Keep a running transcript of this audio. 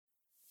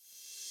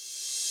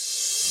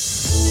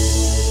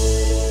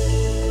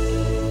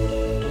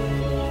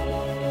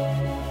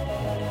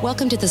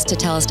Welcome to this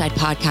Tetelestai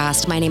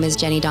podcast. My name is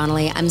Jenny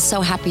Donnelly. I'm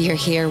so happy you're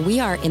here. We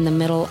are in the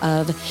middle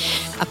of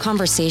a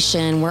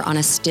conversation. We're on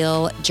a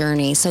still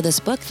journey. So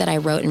this book that I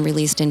wrote and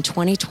released in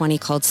 2020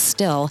 called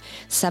Still,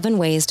 7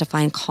 Ways to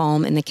Find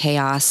Calm in the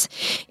Chaos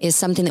is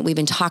something that we've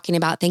been talking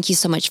about. Thank you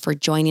so much for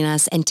joining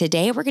us. And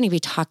today we're going to be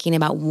talking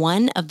about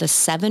one of the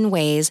 7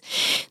 ways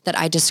that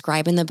I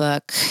describe in the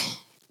book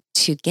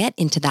to get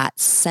into that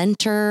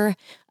center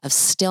of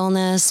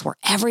stillness where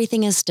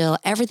everything is still,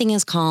 everything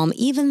is calm,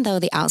 even though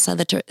the outside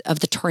of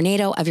the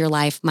tornado of your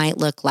life might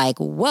look like,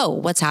 whoa,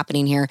 what's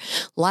happening here?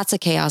 Lots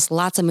of chaos,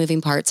 lots of moving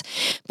parts,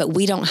 but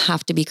we don't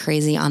have to be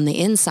crazy on the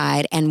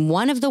inside. And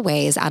one of the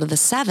ways out of the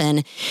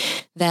 7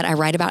 that I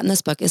write about in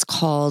this book is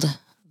called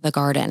the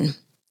garden.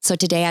 So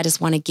today I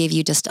just want to give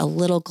you just a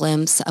little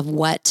glimpse of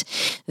what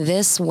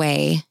this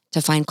way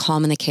to find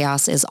calm in the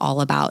chaos is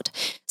all about.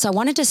 So I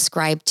want to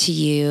describe to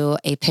you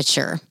a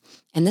picture.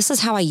 And this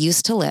is how I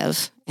used to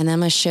live. And then I'm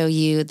going to show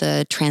you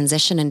the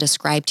transition and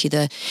describe to you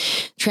the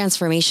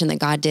transformation that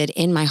God did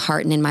in my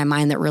heart and in my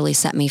mind that really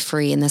set me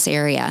free in this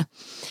area.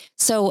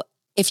 So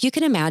if you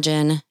can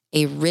imagine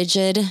a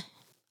rigid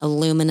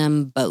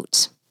aluminum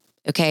boat,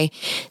 okay,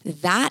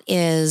 that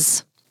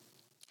is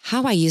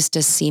how I used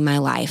to see my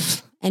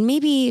life. And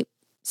maybe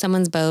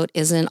someone's boat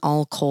isn't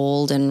all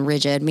cold and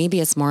rigid. Maybe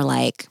it's more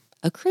like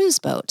a cruise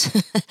boat.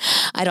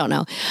 I don't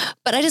know.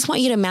 But I just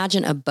want you to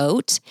imagine a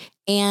boat.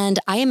 And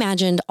I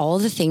imagined all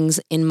the things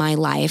in my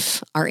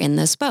life are in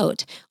this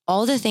boat.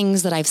 All the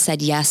things that I've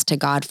said yes to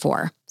God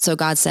for. So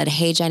God said,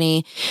 hey,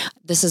 Jenny,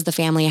 this is the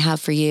family I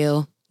have for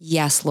you.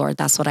 Yes, Lord,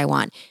 that's what I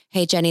want.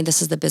 Hey, Jenny,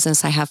 this is the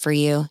business I have for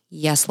you.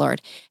 Yes,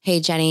 Lord.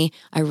 Hey, Jenny,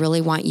 I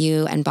really want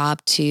you and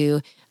Bob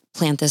to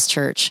plant this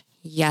church.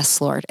 Yes,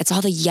 Lord. It's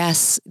all the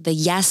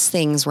yes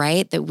things,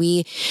 right? That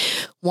we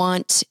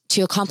want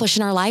to accomplish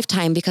in our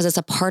lifetime because it's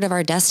a part of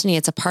our destiny.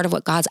 It's a part of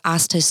what God's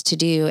asked us to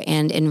do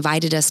and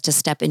invited us to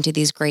step into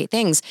these great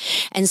things.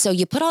 And so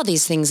you put all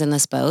these things in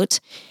this boat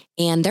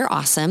and they're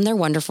awesome. They're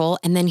wonderful.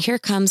 And then here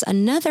comes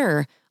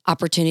another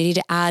opportunity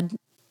to add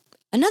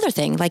another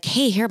thing like,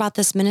 hey, hear about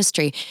this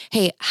ministry.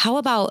 Hey, how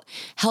about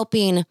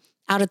helping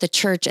out at the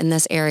church in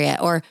this area?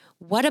 Or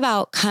what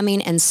about coming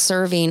and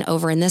serving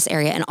over in this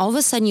area? And all of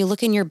a sudden you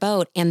look in your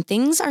boat and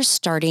things are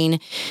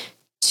starting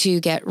to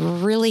get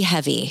really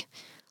heavy.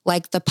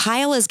 Like the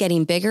pile is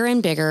getting bigger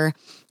and bigger.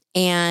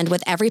 And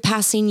with every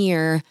passing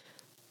year,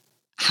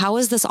 how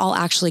is this all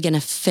actually going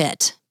to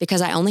fit?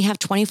 Because I only have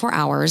 24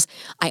 hours.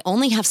 I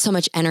only have so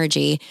much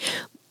energy.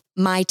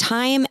 My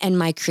time and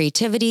my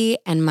creativity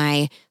and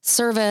my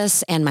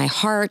service and my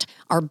heart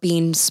are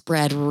being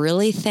spread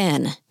really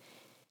thin.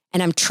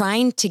 And I'm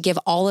trying to give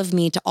all of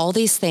me to all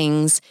these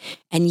things.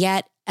 And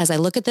yet, as I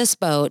look at this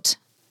boat,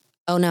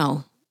 oh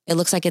no, it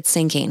looks like it's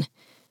sinking.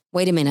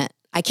 Wait a minute.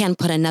 I can't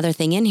put another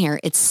thing in here.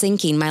 It's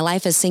sinking. My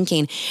life is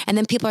sinking. And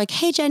then people are like,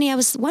 hey, Jenny, I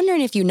was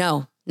wondering if you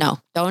know. No,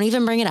 don't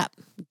even bring it up.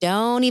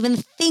 Don't even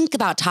think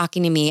about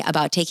talking to me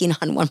about taking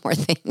on one more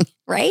thing,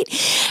 right?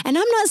 And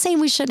I'm not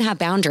saying we shouldn't have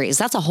boundaries.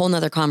 That's a whole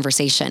nother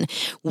conversation.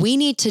 We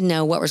need to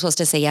know what we're supposed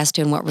to say yes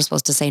to and what we're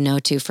supposed to say no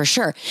to for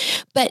sure.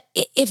 But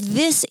if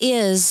this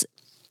is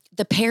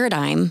the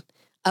paradigm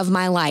of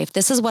my life,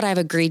 this is what I've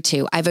agreed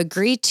to. I've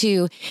agreed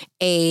to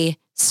a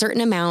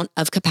certain amount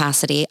of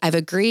capacity. I've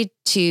agreed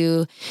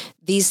to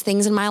these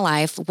things in my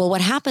life. Well,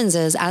 what happens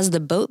is as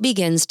the boat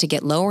begins to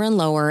get lower and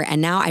lower,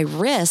 and now I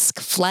risk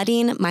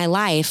flooding my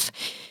life,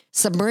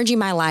 submerging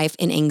my life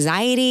in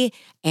anxiety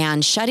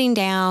and shutting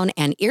down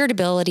and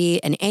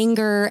irritability and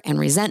anger and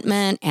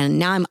resentment. And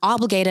now I'm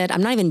obligated.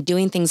 I'm not even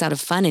doing things out of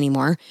fun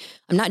anymore.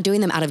 I'm not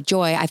doing them out of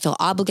joy. I feel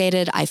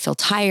obligated. I feel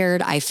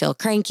tired. I feel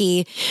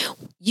cranky.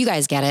 You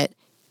guys get it.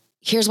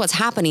 Here's what's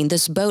happening.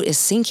 This boat is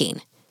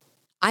sinking.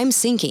 I'm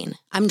sinking.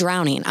 I'm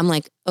drowning. I'm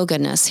like, oh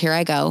goodness, here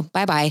I go.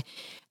 Bye-bye.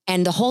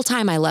 And the whole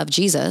time I love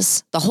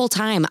Jesus. The whole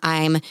time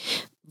I'm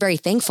very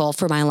thankful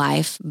for my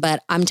life,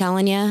 but I'm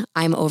telling you,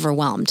 I'm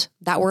overwhelmed.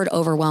 That word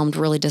overwhelmed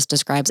really just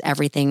describes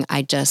everything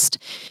I just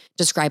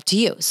described to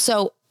you.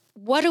 So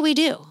what do we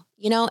do?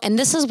 And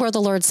this is where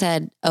the Lord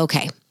said,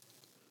 okay,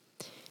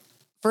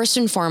 first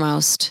and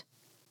foremost,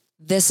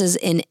 this is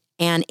an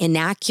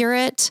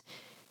inaccurate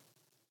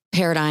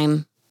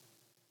paradigm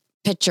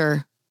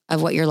picture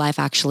of what your life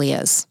actually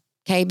is.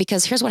 Okay.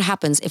 Because here's what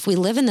happens. If we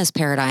live in this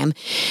paradigm,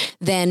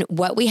 then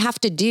what we have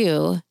to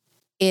do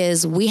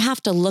is we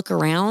have to look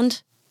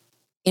around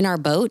in our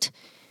boat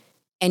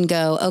and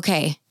go,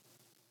 okay,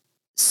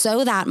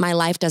 so that my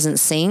life doesn't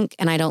sink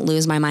and I don't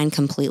lose my mind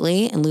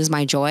completely and lose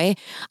my joy,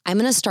 I'm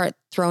going to start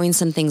throwing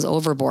some things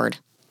overboard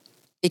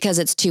because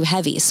it's too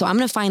heavy. So I'm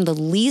going to find the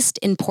least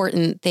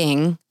important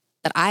thing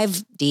that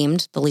I've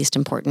deemed the least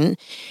important,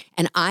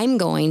 and I'm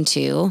going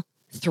to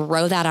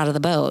throw that out of the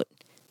boat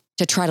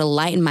to try to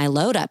lighten my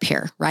load up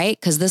here, right?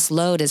 Because this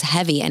load is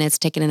heavy and it's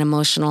taken an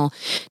emotional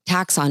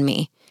tax on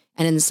me.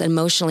 And it's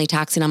emotionally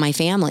taxing on my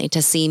family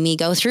to see me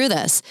go through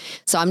this.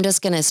 So I'm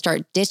just going to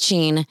start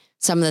ditching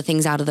some of the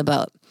things out of the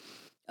boat.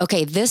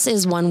 Okay, this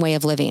is one way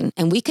of living.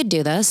 And we could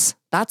do this.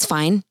 That's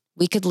fine.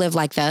 We could live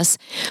like this.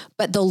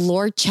 But the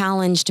Lord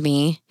challenged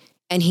me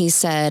and he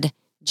said,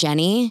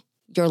 Jenny,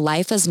 your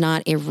life is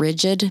not a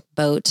rigid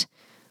boat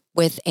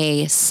with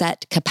a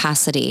set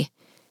capacity.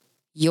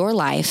 Your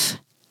life,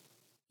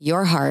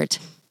 your heart,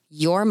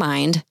 your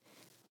mind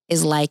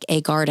is like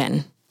a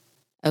garden.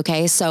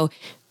 Okay. So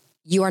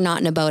you are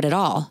not in a boat at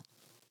all.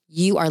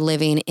 You are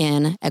living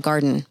in a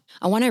garden.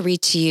 I want to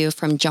read to you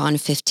from John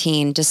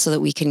 15, just so that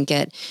we can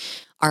get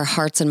our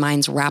hearts and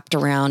minds wrapped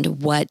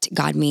around what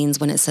God means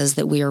when it says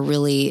that we are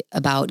really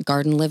about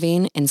garden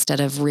living instead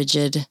of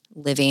rigid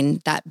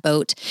living. That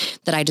boat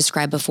that I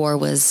described before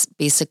was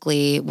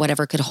basically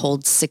whatever could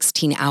hold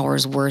 16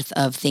 hours worth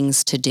of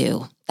things to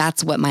do.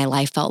 That's what my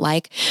life felt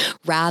like,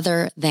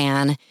 rather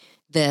than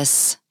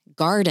this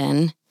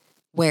garden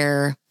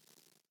where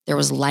there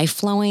was life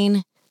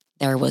flowing,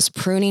 there was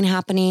pruning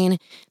happening,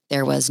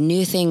 there was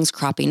new things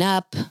cropping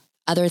up,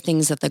 other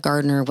things that the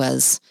gardener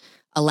was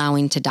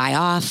allowing to die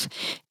off.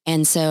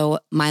 And so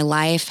my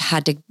life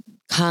had to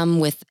come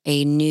with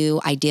a new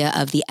idea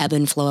of the ebb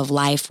and flow of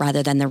life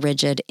rather than the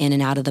rigid in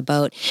and out of the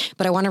boat.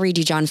 But I want to read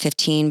you John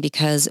 15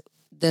 because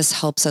this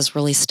helps us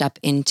really step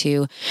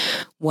into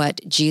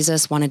what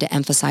Jesus wanted to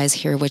emphasize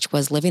here, which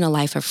was living a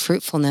life of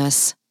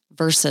fruitfulness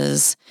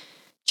versus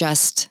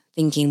just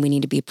thinking we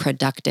need to be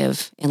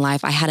productive in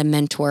life. I had a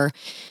mentor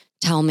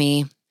tell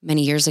me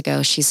many years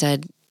ago, she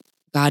said,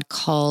 God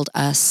called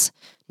us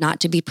not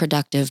to be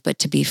productive, but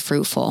to be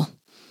fruitful,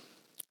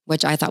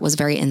 which I thought was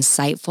very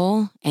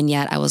insightful. And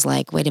yet I was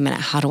like, wait a minute,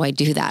 how do I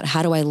do that?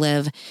 How do I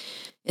live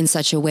in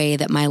such a way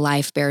that my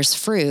life bears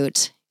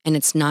fruit? And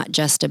it's not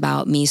just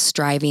about me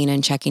striving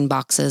and checking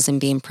boxes and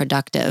being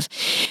productive.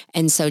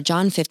 And so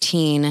John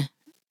 15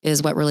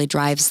 is what really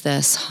drives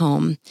this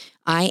home.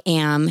 I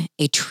am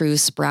a true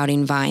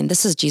sprouting vine.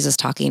 This is Jesus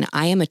talking.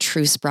 I am a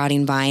true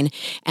sprouting vine,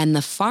 and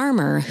the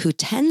farmer who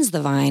tends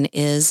the vine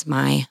is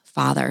my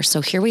Father.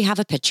 So here we have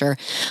a picture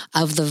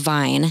of the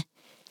vine,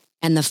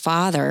 and the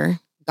Father,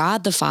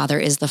 God the Father,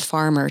 is the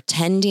farmer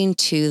tending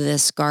to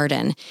this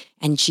garden,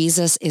 and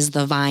Jesus is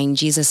the vine.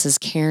 Jesus is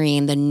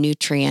carrying the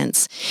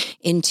nutrients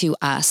into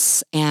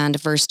us. And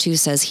verse 2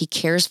 says, he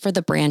cares for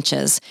the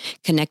branches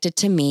connected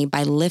to me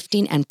by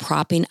lifting and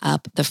propping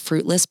up the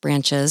fruitless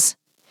branches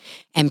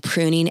and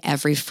pruning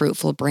every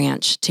fruitful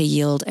branch to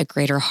yield a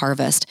greater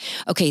harvest.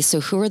 Okay,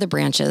 so who are the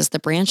branches? The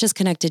branches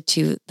connected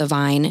to the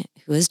vine,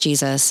 who is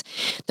Jesus.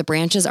 The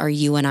branches are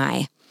you and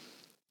I.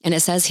 And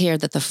it says here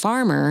that the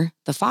farmer,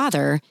 the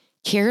Father,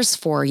 cares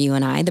for you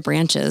and I, the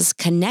branches,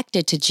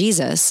 connected to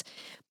Jesus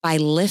by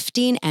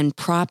lifting and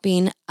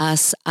propping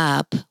us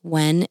up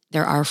when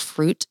there are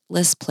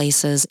fruitless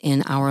places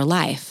in our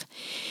life.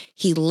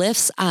 He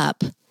lifts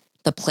up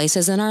the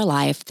places in our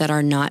life that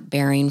are not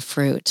bearing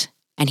fruit,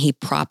 and he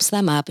props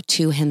them up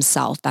to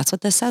himself. That's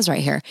what this says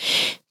right here.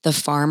 The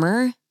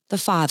farmer, the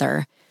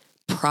Father,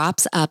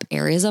 props up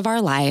areas of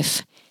our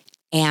life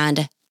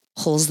and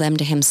pulls them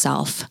to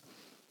himself.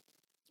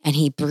 And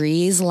he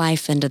breathes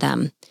life into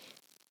them,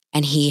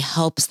 and he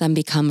helps them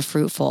become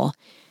fruitful.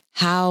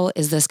 How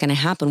is this going to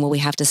happen? Well, we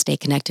have to stay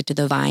connected to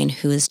the vine,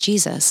 who is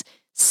Jesus,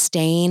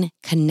 staying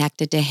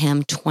connected to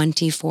him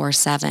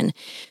 24/7,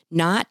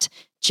 not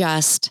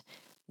just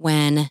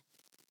when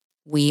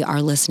we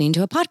are listening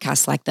to a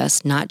podcast like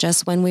this, not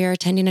just when we are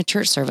attending a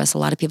church service. A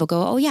lot of people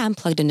go, oh yeah, I'm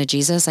plugged into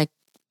Jesus. I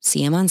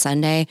see him on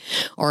Sunday,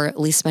 or at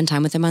least spend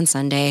time with him on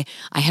Sunday.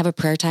 I have a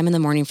prayer time in the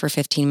morning for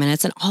 15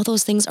 minutes, and all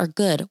those things are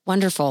good,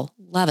 wonderful,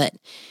 love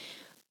it.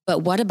 But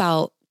what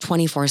about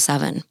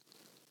 24/7?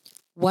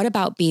 What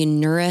about being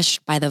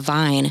nourished by the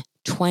vine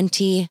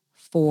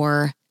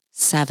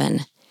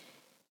 24/7?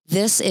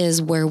 This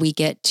is where we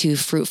get to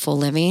fruitful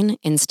living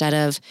instead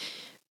of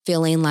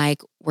feeling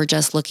like we're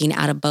just looking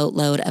at a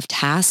boatload of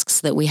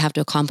tasks that we have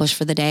to accomplish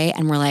for the day.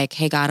 And we're like,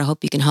 hey, God, I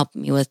hope you can help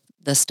me with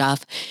this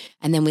stuff.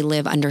 And then we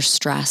live under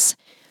stress.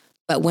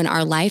 But when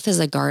our life is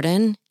a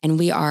garden and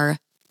we are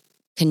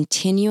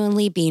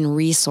continually being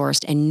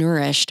resourced and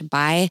nourished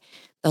by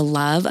the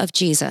love of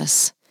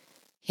Jesus,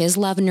 his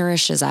love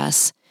nourishes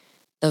us.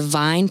 The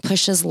vine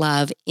pushes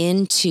love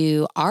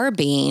into our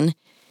being,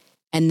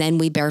 and then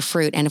we bear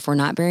fruit. And if we're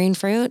not bearing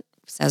fruit,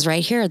 says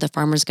right here, the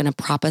farmer's going to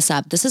prop us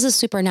up. This is a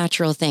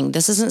supernatural thing.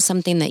 This isn't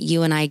something that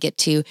you and I get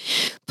to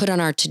put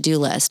on our to-do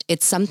list.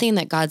 It's something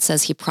that God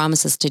says he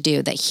promises to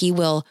do, that he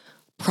will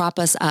prop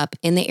us up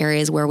in the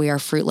areas where we are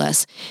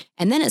fruitless.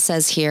 And then it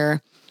says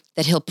here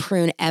that he'll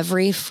prune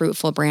every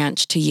fruitful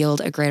branch to yield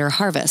a greater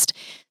harvest.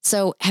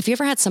 So have you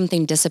ever had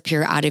something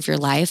disappear out of your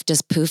life?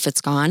 Just poof,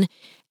 it's gone.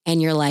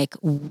 And you're like,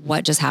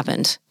 what just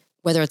happened?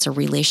 Whether it's a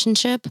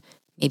relationship,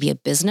 maybe a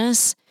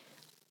business.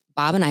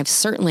 Bob and I have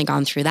certainly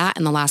gone through that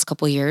in the last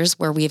couple of years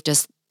where we've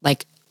just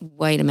like,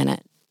 wait a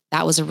minute,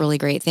 that was a really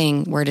great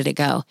thing. Where did it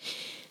go?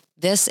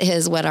 This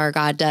is what our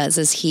God does,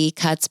 is he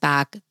cuts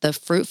back the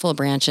fruitful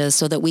branches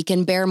so that we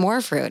can bear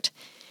more fruit.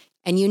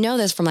 And you know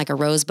this from like a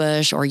rose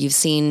bush, or you've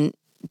seen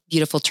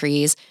beautiful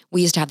trees.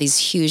 We used to have these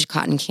huge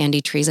cotton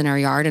candy trees in our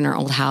yard in our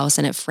old house,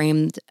 and it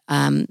framed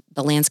the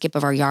landscape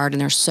of our yard,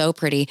 and they're so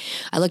pretty.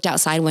 I looked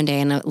outside one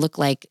day and it looked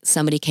like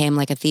somebody came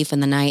like a thief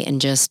in the night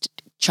and just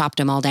chopped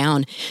them all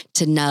down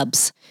to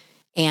nubs.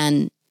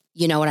 And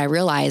what I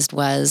realized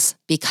was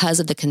because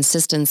of the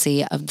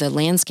consistency of the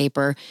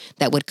landscaper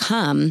that would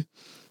come,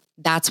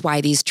 that's why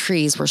these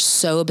trees were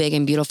so big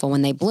and beautiful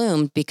when they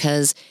bloomed,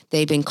 because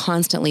they'd been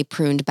constantly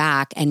pruned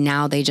back and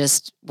now they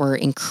just were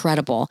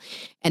incredible.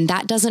 And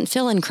that doesn't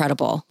feel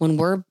incredible. When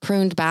we're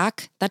pruned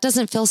back, that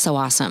doesn't feel so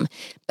awesome.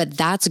 But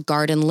that's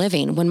garden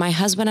living. When my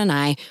husband and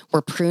I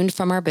were pruned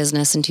from our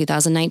business in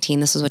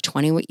 2019, this was a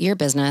 20-year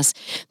business,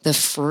 the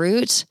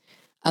fruit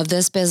of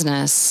this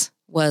business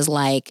was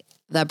like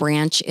the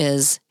branch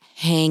is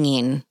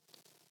hanging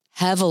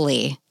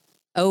heavily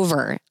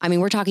over. I mean,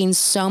 we're talking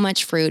so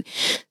much fruit,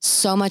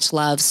 so much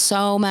love,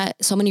 so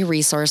many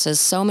resources,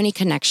 so many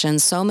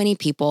connections, so many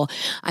people.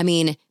 I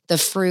mean, the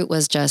fruit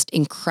was just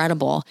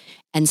incredible.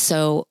 And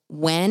so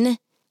when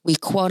we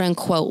quote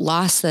unquote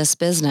lost this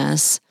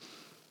business,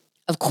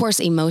 of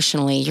course,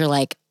 emotionally, you're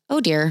like, oh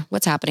dear,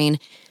 what's happening?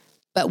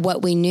 But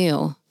what we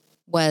knew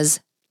was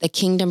the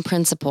kingdom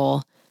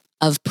principle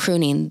of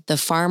pruning. The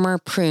farmer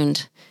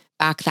pruned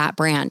back that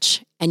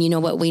branch. And you know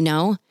what we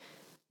know?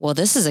 Well,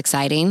 this is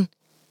exciting.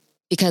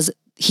 Because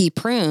he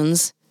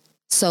prunes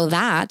so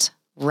that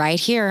right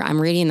here,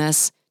 I'm reading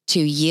this, to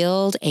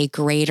yield a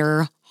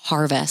greater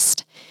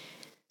harvest.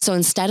 So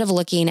instead of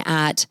looking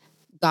at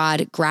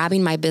God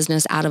grabbing my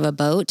business out of a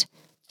boat,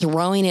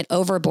 throwing it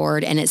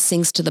overboard and it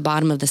sinks to the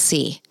bottom of the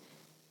sea.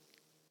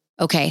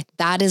 Okay,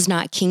 that is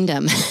not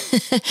kingdom.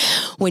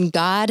 When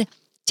God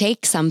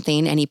takes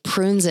something and he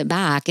prunes it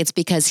back, it's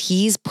because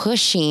he's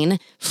pushing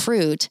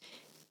fruit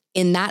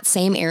in that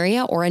same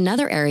area or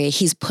another area.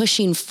 He's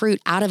pushing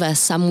fruit out of us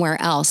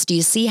somewhere else. Do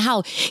you see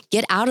how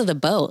get out of the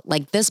boat?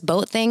 Like this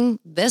boat thing,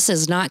 this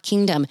is not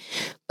kingdom,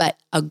 but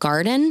a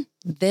garden,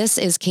 this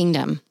is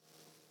kingdom.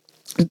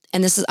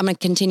 And I'm going to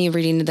continue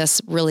reading this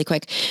really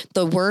quick.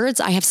 The words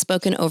I have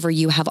spoken over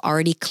you have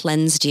already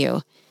cleansed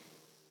you.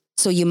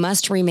 So you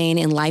must remain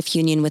in life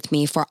union with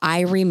me, for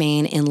I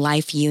remain in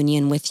life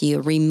union with you.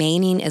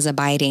 Remaining is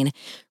abiding.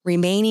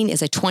 Remaining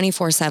is a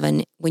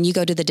 24/7. When you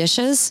go do the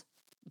dishes,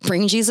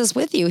 bring Jesus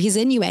with you. He's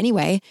in you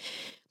anyway.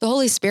 The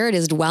Holy Spirit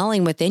is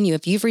dwelling within you.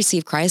 If you've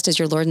received Christ as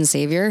your Lord and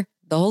Savior,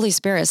 the Holy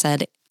Spirit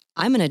said,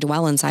 I'm going to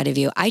dwell inside of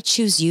you. I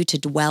choose you to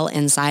dwell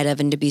inside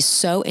of and to be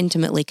so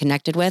intimately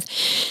connected with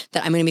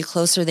that I'm going to be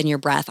closer than your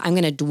breath. I'm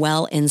going to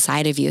dwell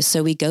inside of you.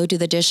 So we go do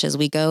the dishes.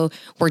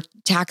 We're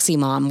taxi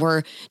mom.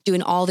 We're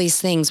doing all these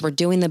things. We're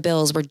doing the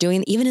bills. We're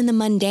doing even in the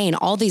mundane,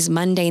 all these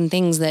mundane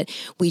things that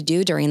we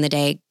do during the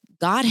day.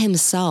 God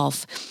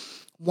himself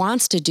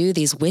wants to do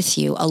these with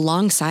you,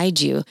 alongside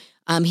you.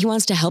 He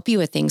wants to help you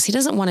with things. He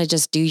doesn't want to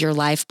just do your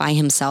life by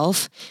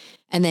himself.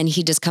 And then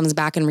he just comes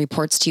back and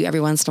reports to you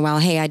every once in a while,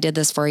 hey, I did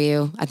this for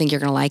you. I think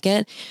you're going to like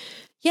it.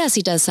 Yes,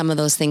 he does some of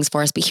those things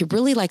for us, but he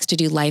really likes to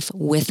do life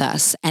with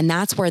us. And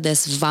that's where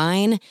this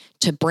vine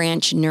to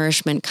branch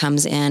nourishment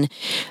comes in.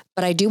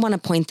 But I do want to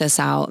point this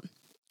out,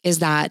 is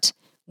that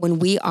when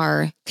we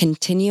are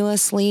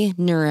continuously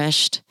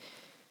nourished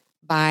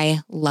by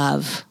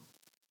love,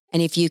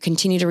 and if you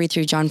continue to read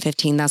through John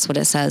 15, that's what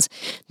it says,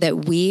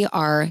 that we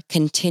are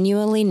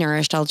continually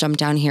nourished. I'll jump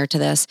down here to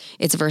this.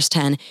 It's verse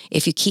 10.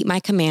 If you keep my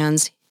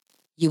commands,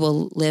 you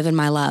will live in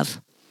my love,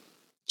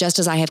 just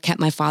as I have kept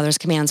my Father's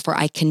commands, for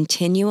I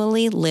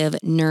continually live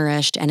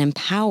nourished and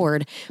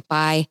empowered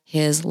by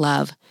his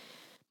love.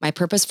 My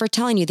purpose for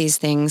telling you these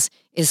things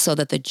is so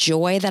that the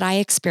joy that I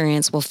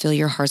experience will fill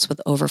your hearts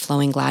with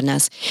overflowing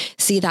gladness.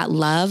 See, that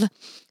love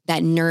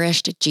that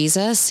nourished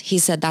Jesus, he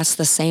said, that's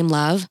the same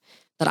love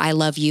that I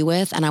love you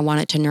with, and I want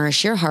it to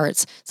nourish your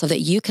hearts so that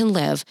you can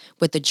live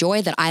with the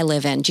joy that I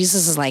live in.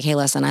 Jesus is like, hey,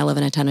 listen, I live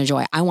in a ton of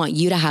joy. I want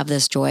you to have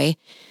this joy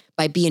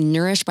by being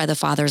nourished by the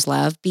Father's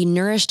love, be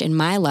nourished in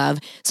my love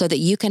so that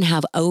you can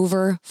have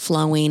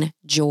overflowing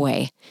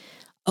joy,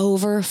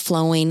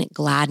 overflowing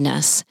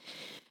gladness.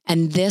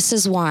 And this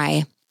is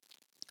why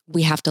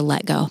we have to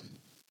let go.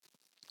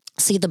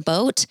 See, the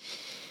boat,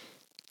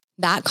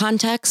 that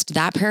context,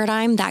 that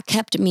paradigm, that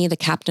kept me the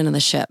captain of the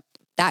ship.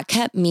 That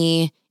kept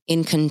me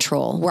in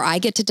control, where I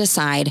get to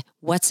decide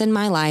what's in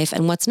my life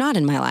and what's not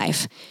in my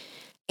life.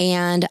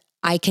 And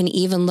I can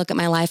even look at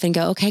my life and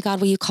go, okay,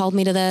 God, well, you called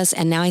me to this.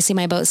 And now I see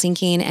my boat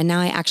sinking. And now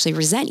I actually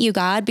resent you,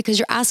 God, because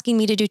you're asking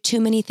me to do too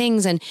many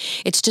things. And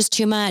it's just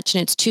too much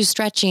and it's too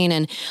stretching.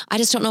 And I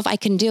just don't know if I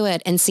can do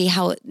it. And see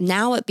how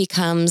now it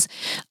becomes,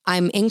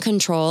 I'm in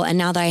control. And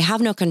now that I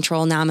have no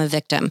control, now I'm a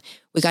victim.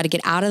 We got to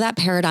get out of that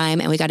paradigm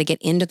and we got to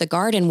get into the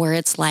garden where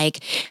it's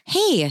like,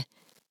 hey,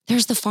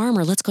 there's the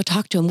farmer. Let's go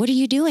talk to him. What are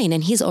you doing?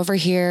 And he's over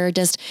here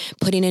just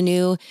putting a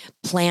new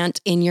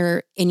plant in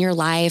your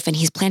life, and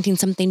he's planting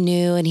something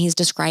new, and he's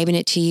describing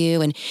it to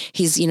you, and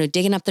he's,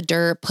 digging up the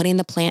dirt, putting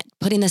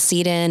the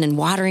seed in and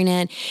watering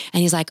it.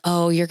 And he's like,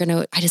 oh,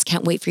 I just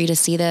can't wait for you to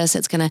see this.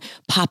 It's going to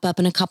pop up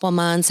in a couple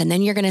months, and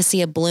then you're going to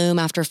see a bloom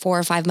after 4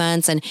 or 5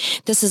 months. And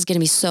this is going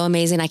to be so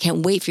amazing. I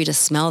can't wait for you to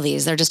smell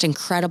these. They're just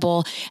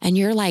incredible. And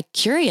you're like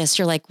curious.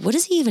 You're like, what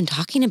is he even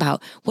talking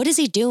about? What is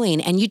he doing?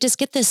 And you just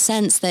get this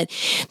sense that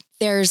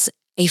there's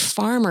a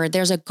farmer,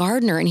 there's a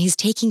gardener, and he's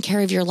taking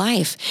care of your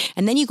life.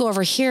 And then you go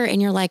over here and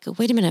you're like,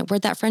 wait a minute,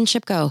 where'd that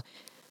friendship go?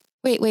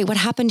 Wait, what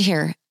happened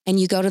here? and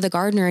you go to the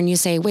gardener and you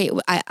say, wait,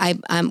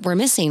 we're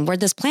missing.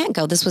 Where'd this plant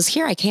go? This was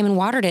here. I came and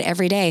watered it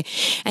every day.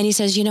 And he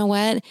says, you know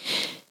what?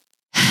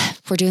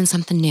 We're doing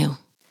something new.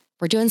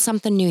 We're doing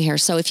something new here.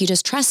 So if you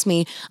just trust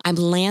me, I'm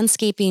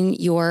landscaping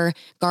your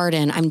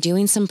garden. I'm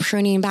doing some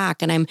pruning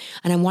back, and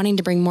I'm wanting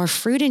to bring more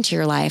fruit into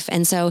your life.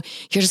 And so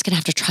you're just going to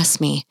have to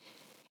trust me.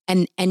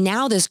 And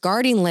now this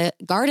garden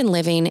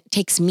living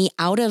takes me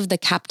out of the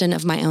captain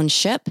of my own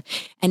ship,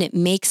 and it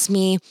makes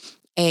me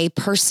a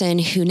person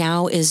who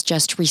now is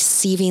just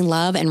receiving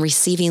love and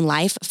receiving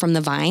life from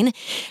the vine.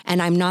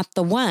 And I'm not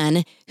the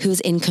one who's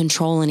in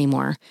control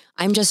anymore.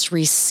 I'm just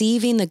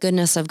receiving the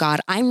goodness of God.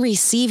 I'm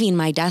receiving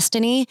my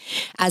destiny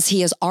as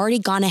he has already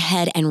gone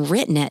ahead and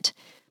written it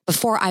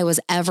before I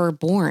was ever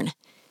born.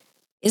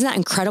 Isn't that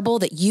incredible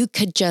that you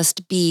could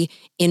just be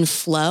in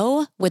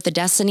flow with the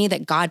destiny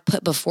that God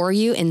put before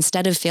you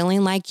instead of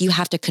feeling like you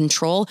have to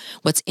control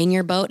what's in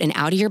your boat and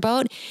out of your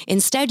boat?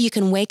 Instead, you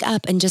can wake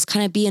up and just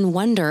kind of be in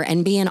wonder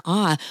and be in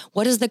awe.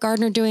 What is the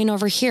gardener doing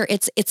over here?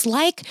 It's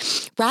like,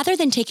 rather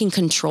than taking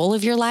control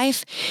of your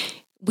life,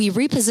 we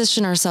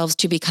reposition ourselves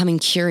to becoming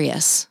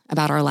curious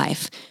about our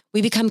life.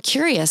 We become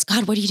curious.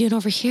 God, what are you doing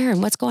over here?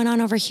 And what's going on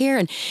over here?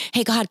 And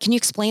hey, God, can you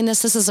explain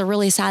this? This is a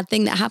really sad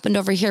thing that happened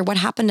over here. What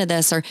happened to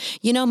this? Or,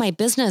 my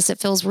business, it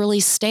feels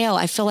really stale.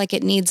 I feel like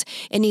it needs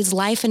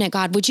life in it.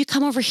 God, would you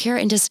come over here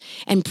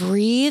and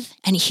breathe?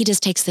 And he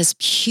just takes this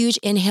huge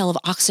inhale of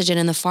oxygen,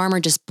 and the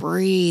farmer just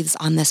breathes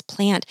on this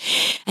plant.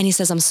 And he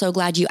says, I'm so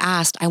glad you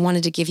asked. I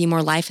wanted to give you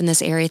more life in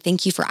this area.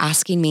 Thank you for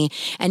asking me.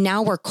 And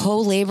now we're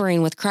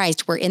co-laboring with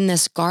Christ. We're in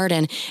this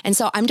garden. And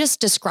so I'm just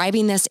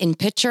describing this in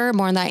picture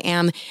more than I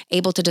am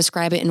able to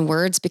describe it in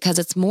words, because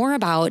it's more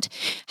about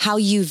how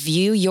you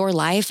view your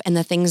life and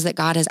the things that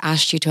God has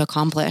asked you to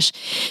accomplish.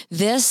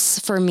 This,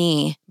 for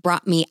me,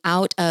 brought me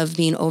out of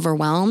being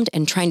overwhelmed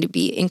and trying to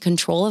be in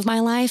control of my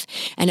life.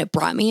 And it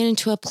brought me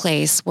into a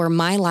place where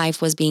my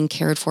life was being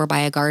cared for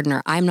by a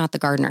gardener. I'm not the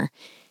gardener.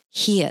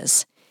 He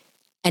is.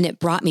 And it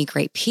brought me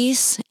great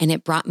peace, and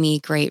it brought me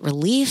great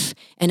relief.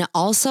 And it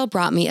also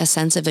brought me a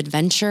sense of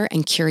adventure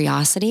and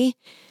curiosity,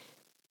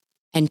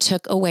 and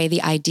took away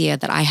the idea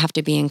that I have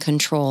to be in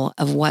control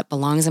of what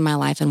belongs in my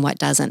life and what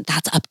doesn't.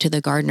 That's up to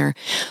the gardener.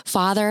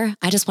 Father,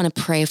 I just want to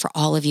pray for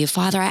all of you.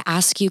 Father, I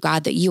ask you,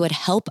 God, that you would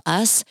help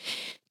us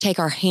take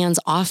our hands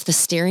off the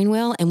steering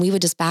wheel, and we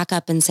would just back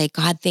up and say,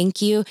 God,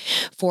 thank you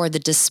for the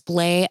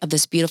display of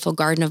this beautiful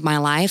garden of my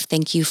life.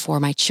 Thank you for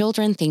my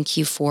children. Thank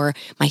you for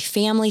my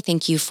family.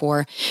 Thank you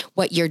for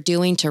what you're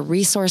doing to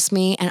resource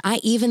me. And I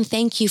even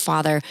thank you,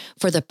 Father,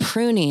 for the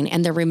pruning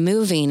and the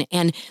removing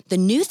and the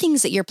new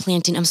things that you're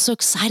planting. I'm so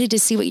excited to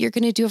see what you're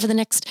going to do over the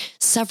next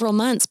several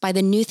months by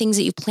the new things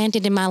that you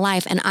planted in my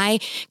life. And I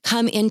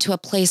come into a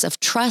place of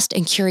trust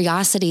and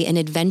curiosity and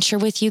adventure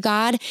with you,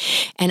 God.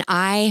 And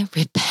I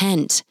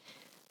repent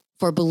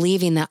for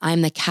believing that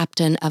I'm the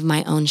captain of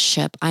my own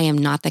ship. I am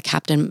not the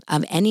captain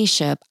of any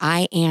ship.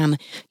 I am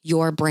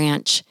your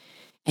branch,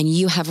 and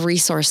you have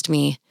resourced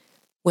me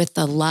with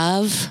the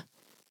love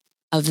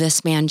of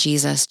this man,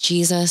 Jesus.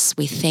 Jesus,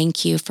 we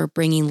thank you for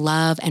bringing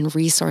love and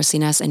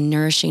resourcing us and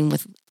nourishing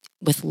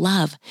with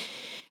love.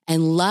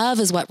 And love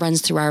is what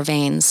runs through our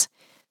veins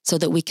so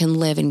that we can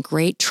live in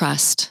great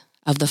trust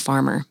of the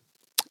farmer.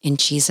 In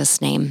Jesus'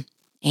 name,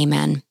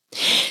 amen.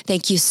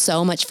 Thank you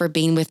so much for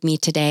being with me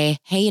today.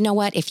 Hey, you know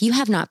what? If you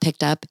have not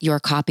picked up your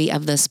copy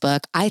of this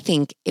book, I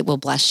think it will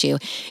bless you.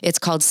 It's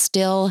called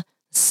Still: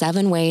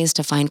 7 Ways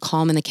to Find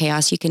Calm in the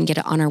Chaos. You can get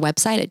it on our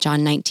website at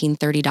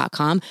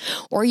john1930.com,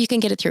 or you can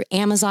get it through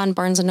Amazon,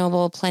 Barnes &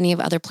 Noble, plenty of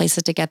other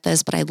places to get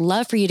this. But I'd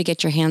love for you to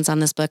get your hands on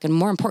this book, and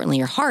more importantly,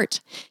 your heart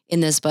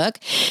in this book,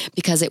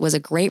 because it was a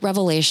great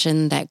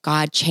revelation that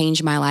God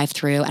changed my life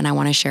through, and I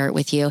want to share it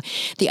with you.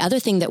 The other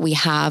thing that we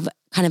have,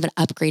 kind of an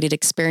upgraded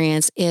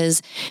experience,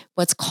 is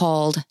what's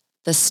called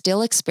the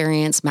Still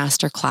Experience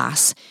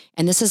Masterclass.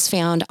 And this is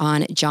found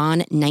on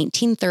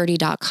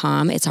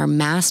john1930.com. It's our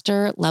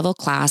master level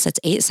class. It's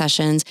 8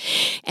 sessions.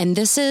 And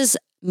this is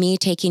me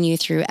taking you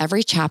through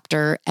every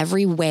chapter,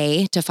 every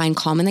way to find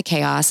calm in the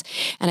chaos.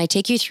 And I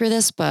take you through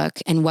this book.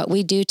 And what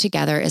we do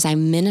together is I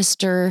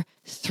minister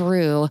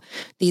through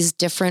these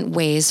different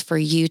ways for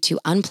you to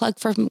unplug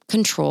from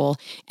control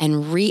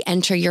and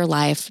re-enter your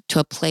life to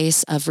a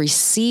place of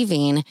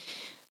receiving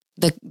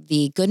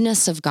the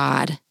goodness of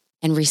God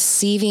and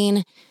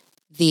receiving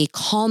the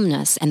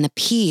calmness and the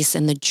peace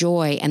and the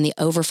joy and the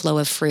overflow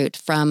of fruit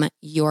from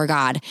your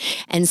God.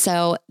 And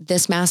so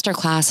this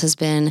masterclass has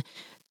been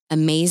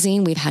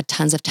amazing. We've had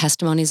tons of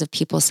testimonies of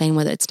people saying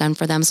what it's done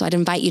for them. So I'd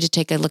invite you to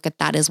take a look at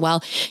that as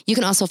well. You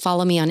can also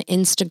follow me on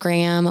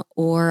Instagram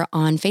or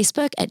on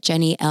Facebook at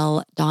Jenny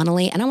L.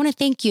 Donnelly. And I want to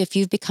thank you if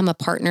you've become a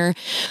partner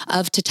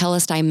of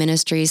Tetelestai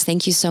Ministries.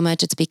 Thank you so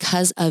much. It's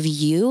because of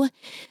you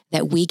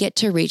that we get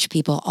to reach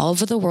people all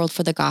over the world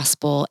for the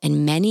gospel.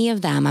 And many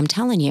of them, I'm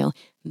telling you,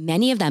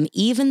 many of them,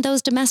 even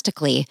those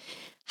domestically,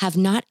 have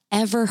not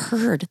ever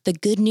heard the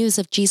good news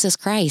of Jesus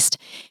Christ.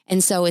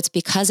 And so it's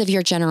because of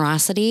your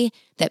generosity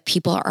that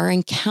people are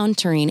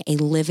encountering a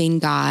living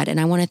God. And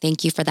I want to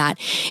thank you for that.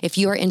 If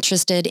you are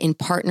interested in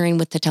partnering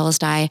with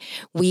Tetelestai,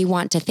 we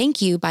want to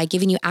thank you by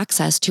giving you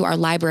access to our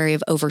library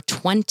of over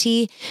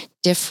 20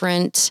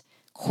 different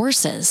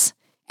courses.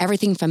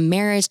 Everything from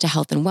marriage to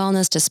health and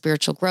wellness to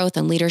spiritual growth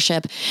and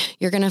leadership.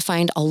 You're going to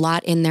find a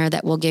lot in there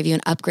that will give you an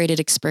upgraded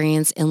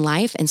experience in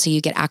life. And so you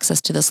get access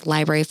to this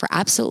library for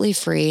absolutely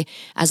free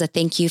as a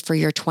thank you for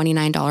your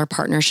 $29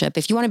 partnership.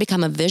 If you want to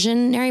become a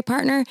visionary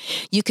partner,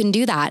 you can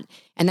do that.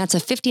 And that's a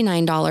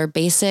 $59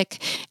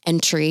 basic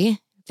entry,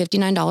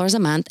 $59 a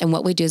month. And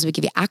what we do is we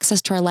give you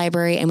access to our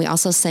library, and we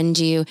also send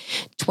you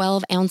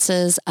 12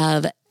 ounces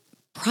of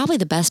probably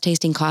the best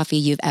tasting coffee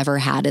you've ever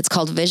had. It's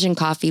called Vision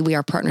Coffee. We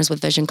are partners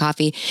with Vision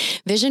Coffee.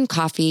 Vision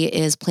Coffee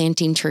is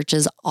planting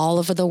churches all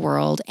over the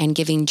world and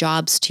giving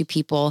jobs to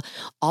people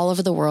all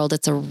over the world.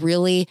 It's a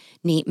really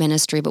neat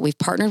ministry, but we've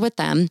partnered with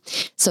them.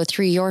 So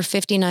through your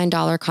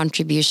 $59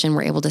 contribution,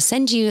 we're able to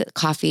send you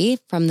coffee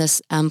from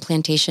this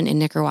plantation in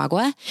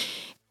Nicaragua.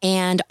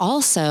 And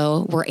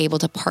also we're able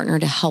to partner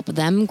to help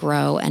them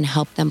grow and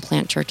help them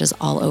plant churches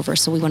all over.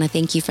 So we want to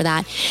thank you for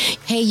that.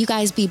 Hey, you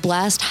guys be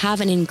blessed. Have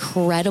an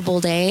incredible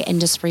day. And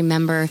just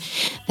remember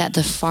that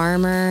the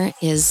farmer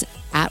is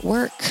at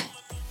work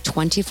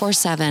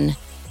 24/7,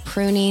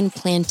 pruning,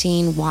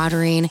 planting,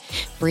 watering,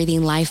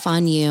 breathing life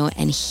on you.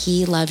 And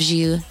he loves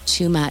you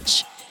too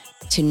much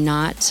to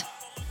not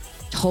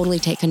totally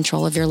take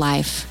control of your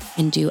life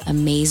and do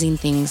amazing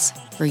things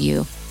for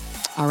you.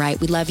 All right.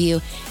 We love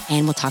you,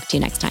 and we'll talk to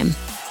you next time.